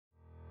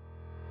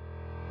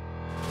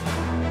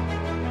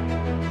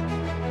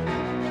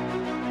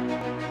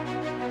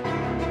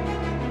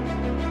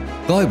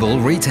Global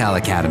Retail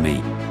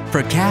Academy.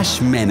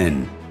 Prakash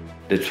Menon.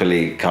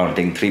 Literally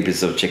counting 3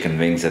 pieces of chicken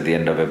wings at the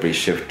end of every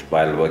shift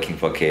while working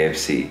for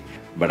KFC.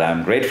 But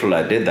I'm grateful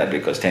I did that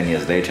because 10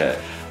 years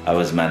later, I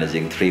was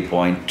managing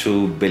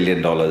 $3.2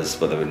 billion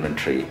worth of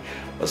inventory.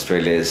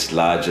 Australia's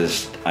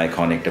largest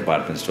iconic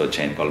department store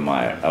chain called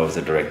Myer. I was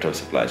the director of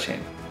supply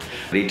chain.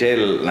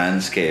 Retail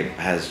landscape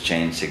has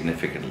changed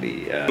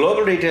significantly.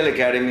 Global Retail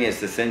Academy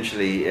is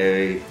essentially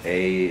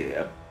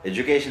a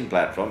education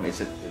platform.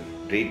 It's a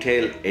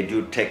retail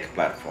edutech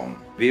platform.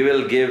 We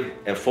will give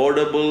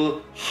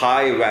affordable,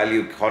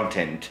 high-value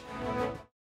content